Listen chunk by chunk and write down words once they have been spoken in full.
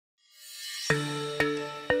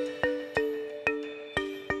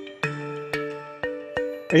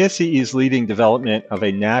ASEE is leading development of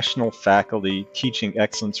a national faculty teaching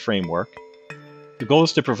excellence framework. The goal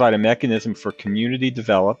is to provide a mechanism for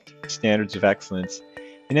community-developed standards of excellence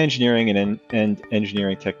in engineering and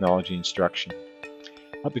engineering technology instruction.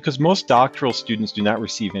 Because most doctoral students do not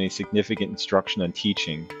receive any significant instruction on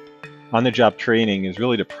teaching, on-the-job training is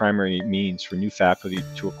really the primary means for new faculty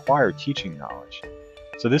to acquire teaching knowledge.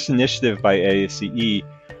 So this initiative by ASEE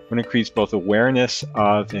would increase both awareness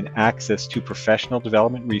of and access to professional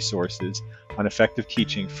development resources on effective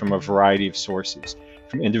teaching from a variety of sources,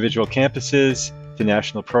 from individual campuses to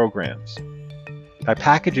national programs. By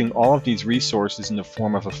packaging all of these resources in the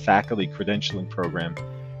form of a faculty credentialing program,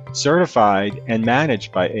 certified and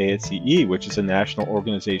managed by ASEE, which is a national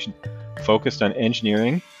organization focused on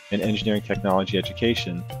engineering and engineering technology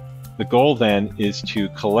education, the goal then is to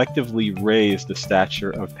collectively raise the stature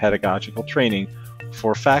of pedagogical training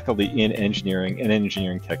for faculty in engineering and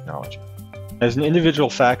engineering technology. As an individual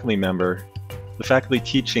faculty member, the Faculty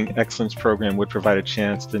Teaching Excellence Program would provide a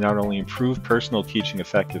chance to not only improve personal teaching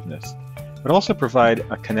effectiveness, but also provide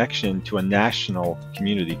a connection to a national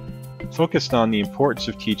community focused on the importance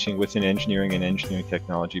of teaching within engineering and engineering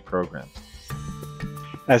technology programs.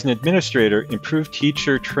 As an administrator, improved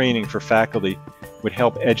teacher training for faculty would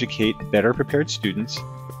help educate better prepared students,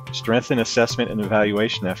 strengthen assessment and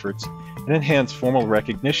evaluation efforts, and enhance formal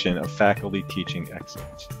recognition of faculty teaching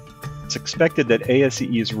excellence. It's expected that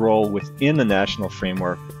ASEE's role within the national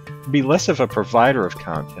framework will be less of a provider of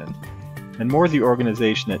content and more the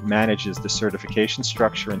organization that manages the certification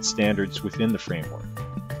structure and standards within the framework.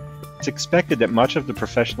 It's expected that much of the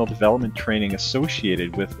professional development training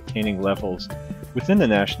associated with attaining levels within the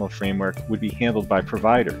national framework would be handled by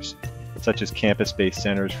providers, such as campus-based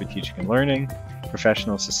centers for teaching and learning,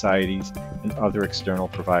 professional societies, and other external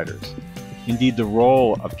providers. Indeed, the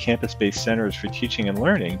role of campus-based centers for teaching and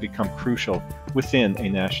learning become crucial within a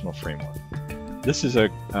national framework. This is a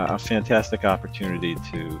fantastic opportunity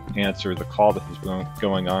to answer the call that has been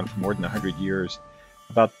going on for more than 100 years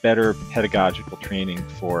about better pedagogical training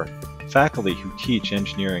for faculty who teach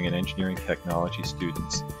engineering and engineering technology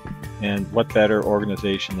students. And what better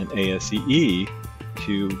organization than ASEE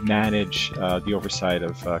to manage the oversight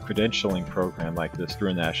of a credentialing program like this through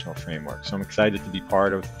a national framework. So I'm excited to be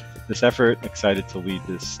part of this effort, excited to lead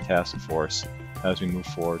this task force as we move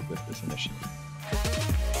forward with this initiative.